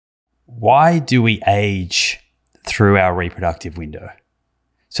why do we age through our reproductive window?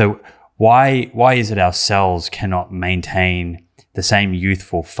 So why is it our cells cannot maintain the same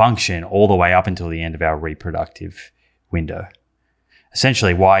youthful function all the way up until the end of our reproductive window?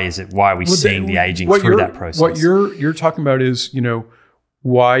 Essentially, why are we seeing the aging through that process? What you're talking about is,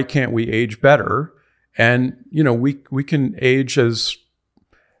 why can't we age better? And, we can age as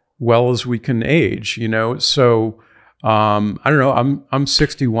well as we can age, So I don't know, I'm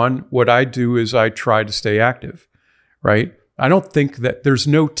 61. What I do is I try to stay active, right? I don't think that there's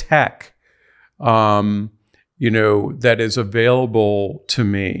no tech, that is available to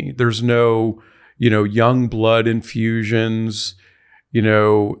me. There's no, young blood infusions.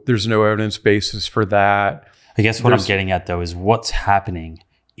 There's no evidence basis for that. I guess what I'm getting at, though, is what's happening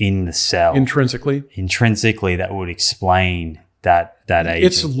in the cell intrinsically that would explain that aging.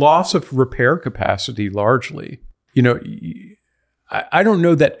 It's loss of repair capacity largely. I don't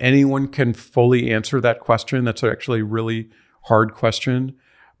know that anyone can fully answer that question. That's actually a really hard question.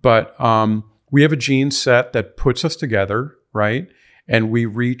 But we have a gene set that puts us together, right? And we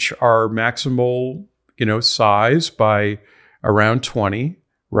reach our maximal, size by around 20,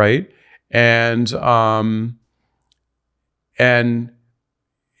 right? And the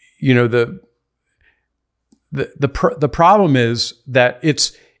problem is that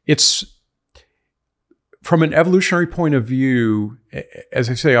it's from an evolutionary point of view. As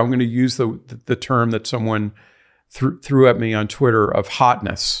I say, I'm going to use the term that someone threw at me on Twitter of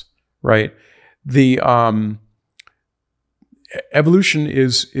hotness, right? The evolution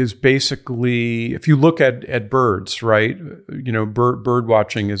is basically, if you look at birds, right? Bird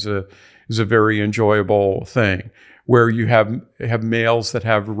watching is a very enjoyable thing, where you have males that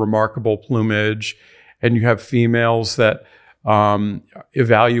have remarkable plumage, and you have females that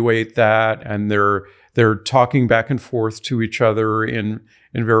evaluate that, and they're talking back and forth to each other in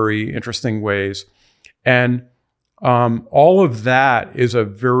very interesting ways, and all of that is a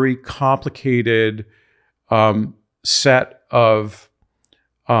very complicated set of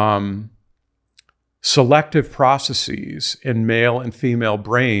selective processes in male and female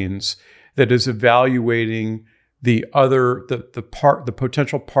brains that is evaluating the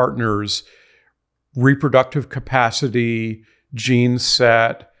potential partner's reproductive capacity, gene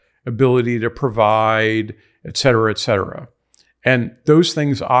set, ability to provide, et cetera, et cetera. And those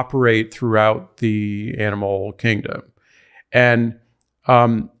things operate throughout the animal kingdom. And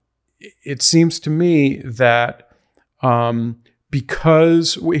it seems to me that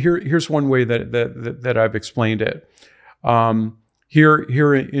because here's one way that I've explained it.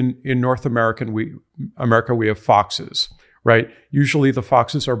 Here in North America, we have foxes, right? Usually the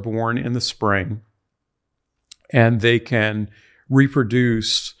foxes are born in the spring, and they can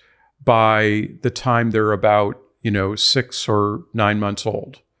reproduce by the time they're about 6 or 9 months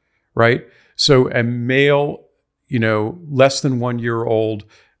old, right? So a male, less than 1 year old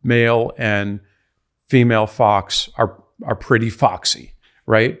male and female fox are pretty foxy,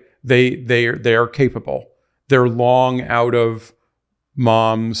 right? They are capable. They're long out of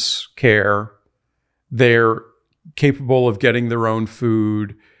mom's care. They're capable of getting their own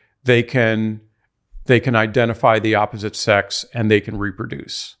food. They can identify the opposite sex, and they can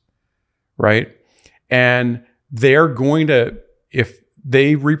reproduce, right? And they're going to, if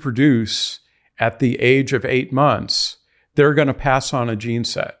they reproduce at the age of 8 months, they're going to pass on a gene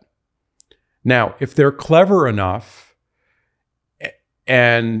set. Now, if they're clever enough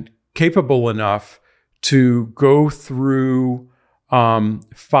and capable enough to go through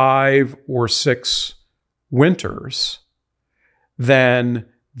 5 or 6 winters, then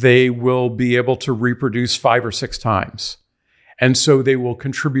they will be able to reproduce 5 or 6 times. And so they will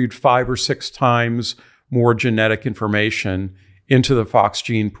contribute 5 or 6 times more genetic information into the fox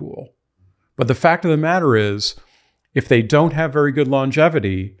gene pool. But the fact of the matter is, if they don't have very good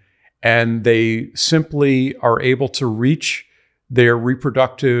longevity and they simply are able to reach their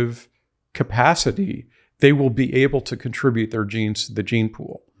reproductive capacity, they will be able to contribute their genes to the gene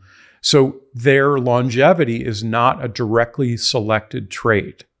pool. So their longevity is not a directly selected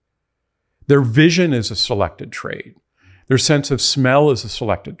trait. Their vision is a selected trait. Their sense of smell is a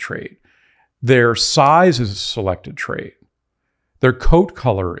selected trait. Their size is a selected trait. Their coat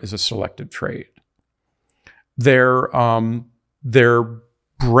color is a selected trait. Their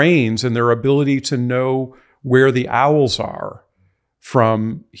brains and their ability to know where the owls are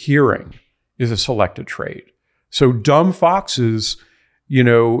from hearing is a selected trait. So dumb foxes,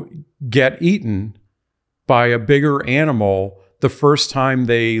 get eaten by a bigger animal the first time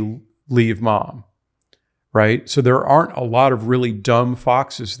they leave mom, right? So there aren't a lot of really dumb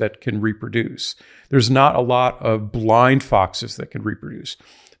foxes that can reproduce. There's not a lot of blind foxes that can reproduce.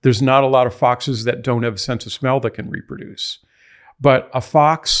 There's not a lot of foxes that don't have a sense of smell that can reproduce. But a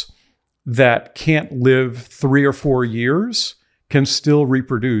fox that can't live 3 or 4 years can still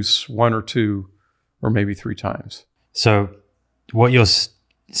reproduce 1 or 2 or maybe 3 times. So what you're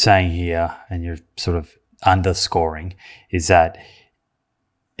saying here, and you're sort of underscoring, is that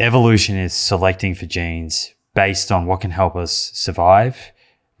evolution is selecting for genes based on what can help us survive,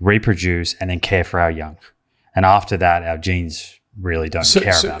 reproduce, and then care for our young. And after that, our genes really don't care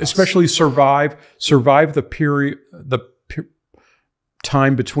about us. Especially survive the period,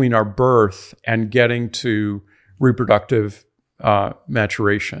 time between our birth and getting to reproductive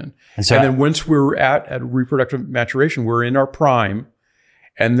maturation. And then once we're at reproductive maturation, we're in our prime.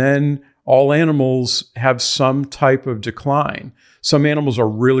 And then all animals have some type of decline. Some animals are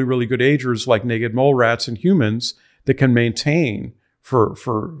really, really good agers, like naked mole rats and humans, that can maintain for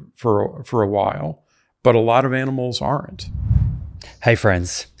a while. But a lot of animals aren't. Hey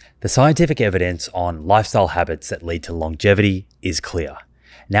friends, the scientific evidence on lifestyle habits that lead to longevity is clear.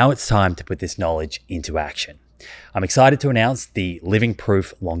 Now it's time to put this knowledge into action. I'm excited to announce the Living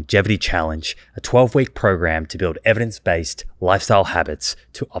Proof Longevity Challenge, a 12-week program to build evidence-based lifestyle habits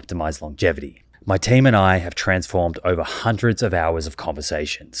to optimize longevity. My team and I have transformed over hundreds of hours of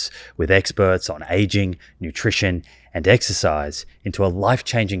conversations with experts on aging, nutrition, and exercise into a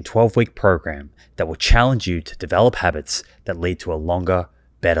life-changing 12-week program that will challenge you to develop habits that lead to a longer,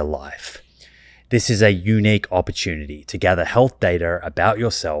 better life. This is a unique opportunity to gather health data about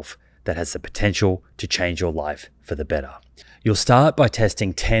yourself that has the potential to change your life for the better. You'll start by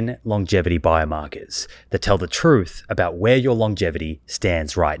testing 10 longevity biomarkers that tell the truth about where your longevity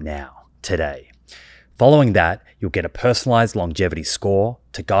stands right now, today. Following that, you'll get a personalized longevity score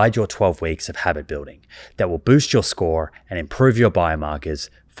to guide your 12 weeks of habit building that will boost your score and improve your biomarkers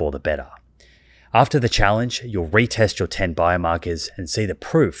for the better. After the challenge, you'll retest your 10 biomarkers and see the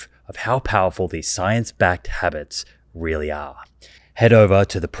proof of how powerful these science-backed habits really are. Head over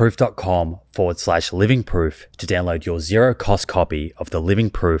to theproof.com/livingproof to download your zero-cost copy of the Living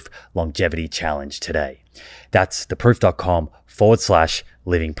Proof Longevity Challenge today. That's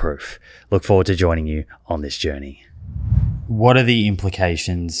theproof.com/livingproof. Look forward to joining you on this journey. What are the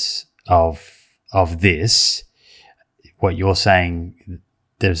implications of this? What you're saying,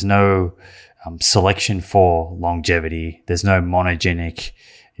 there's no selection for longevity. There's no monogenic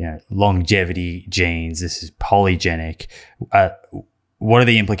longevity genes. This is polygenic. What are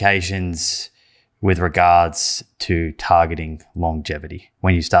the implications with regards to targeting longevity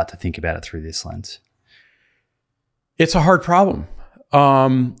when you start to think about it through this lens? It's a hard problem.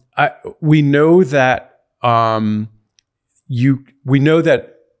 We know that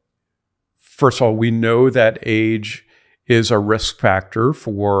first of all, we know that age is a risk factor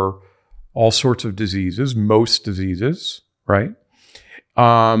for all sorts of diseases, most diseases, right?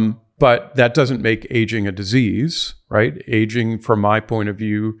 But that doesn't make aging a disease, right? Aging, from my point of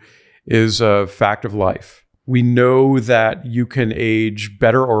view, is a fact of life. We know that you can age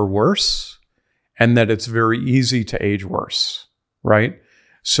better or worse, and that it's very easy to age worse, right?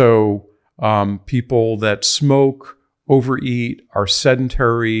 So people that smoke, overeat, are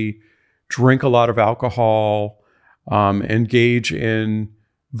sedentary, drink a lot of alcohol, engage in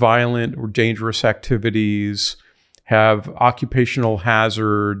violent or dangerous activities, have occupational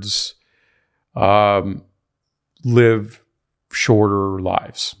hazards, live shorter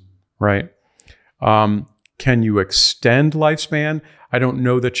lives, right? Can you extend lifespan? I don't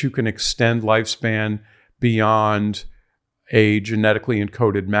know that you can extend lifespan beyond a genetically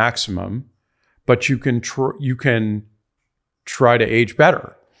encoded maximum, but you can try to age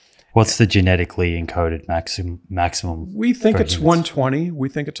better. What's the genetically encoded maximum? We think it's 120. We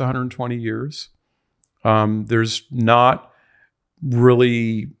think it's 120 years. There's not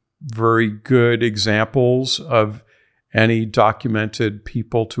really very good examples of any documented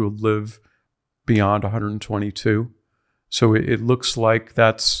people to live beyond 122. So it looks like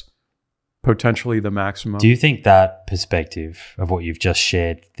that's potentially the maximum. Do you think that perspective of what you've just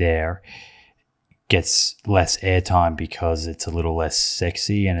shared there gets less airtime because it's a little less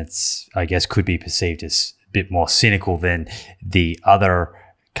sexy, and it's, I guess, could be perceived as a bit more cynical than the other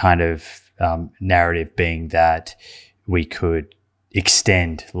kind of narrative being that we could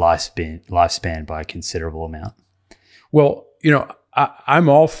extend lifespan by a considerable amount? Well, I'm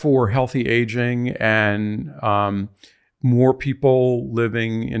all for healthy aging and more people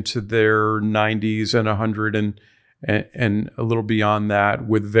living into their 90s and 100 and a little beyond that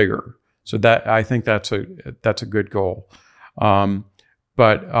with vigor. So that, I think that's a good goal.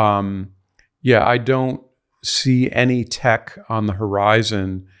 But I don't see any tech on the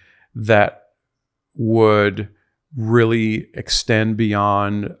horizon that would really extend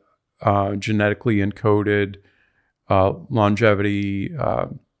beyond genetically encoded longevity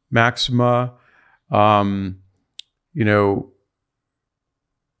maxima.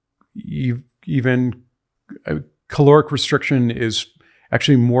 Even caloric restriction is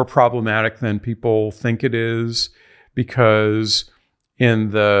actually more problematic than people think it is, because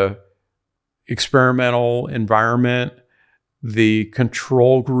in the experimental environment, the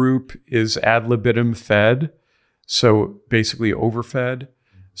control group is ad libitum fed, so basically overfed.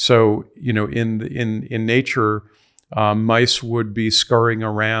 So, in nature, mice would be scurrying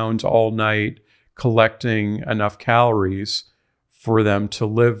around all night collecting enough calories for them to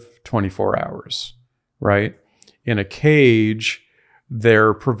live 24 hours, right? In a cage,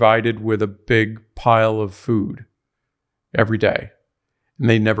 they're provided with a big pile of food every day, and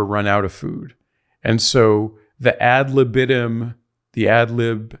they never run out of food. And so the ad lib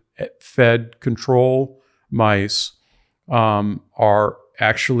fed control mice are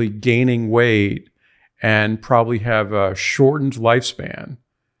actually gaining weight and probably have a shortened lifespan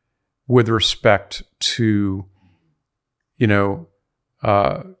with respect to,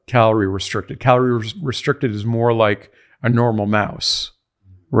 calorie restricted. Calorie restricted is more like a normal mouse,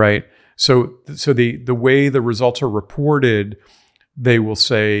 right? So the way the results are reported, they will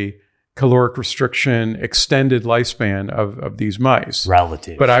say caloric restriction, extended lifespan of these mice.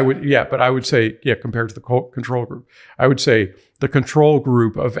 Relative. But I would say, compared to the control group, I would say the control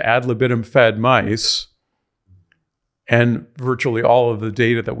group of ad libitum fed mice, and virtually all of the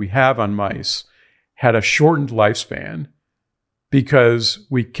data that we have on mice, had a shortened lifespan because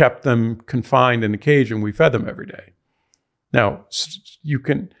we kept them confined in a cage and we fed them every day. Now, you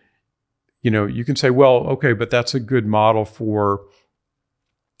can say, well, okay, but that's a good model for,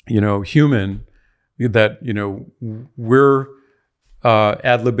 human, that, we're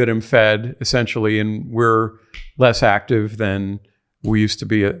ad libitum fed essentially, and we're less active than we used to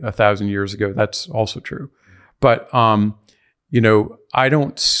be 1,000 years ago. That's also true. But, I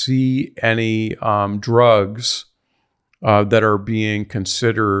don't see any drugs that are being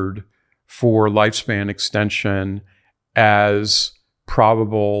considered for lifespan extension as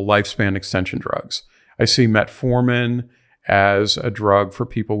probable lifespan extension drugs. I see metformin as a drug for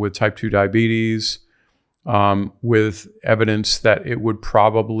people with type 2 diabetes, with evidence that it would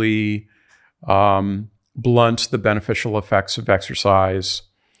probably blunt the beneficial effects of exercise.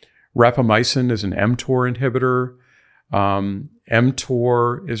 Rapamycin is an mTOR inhibitor.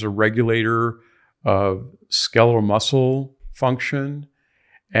 mTOR is a regulator of skeletal muscle function,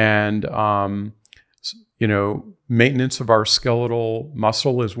 and maintenance of our skeletal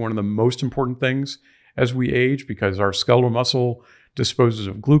muscle is one of the most important things as we age, because our skeletal muscle disposes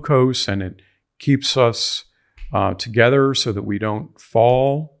of glucose and it keeps us together so that we don't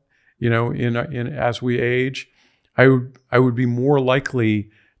fall, as we age. I would be more likely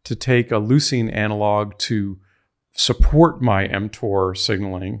to take a leucine analog to support my mTOR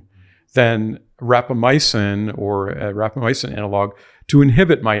signaling than rapamycin or a rapamycin analog to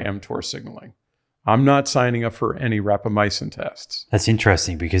inhibit my mTOR signaling. I'm not signing up for any rapamycin tests. That's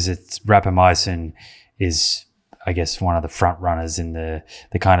interesting, because rapamycin is, I guess, one of the front runners in the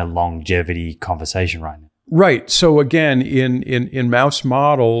kind of longevity conversation right now. Right. So again, in mouse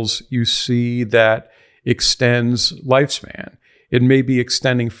models, you see that extends lifespan. It may be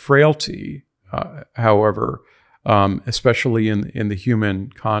extending frailty, however, especially in the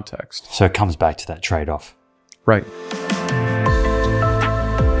human context. So it comes back to that trade-off. Right.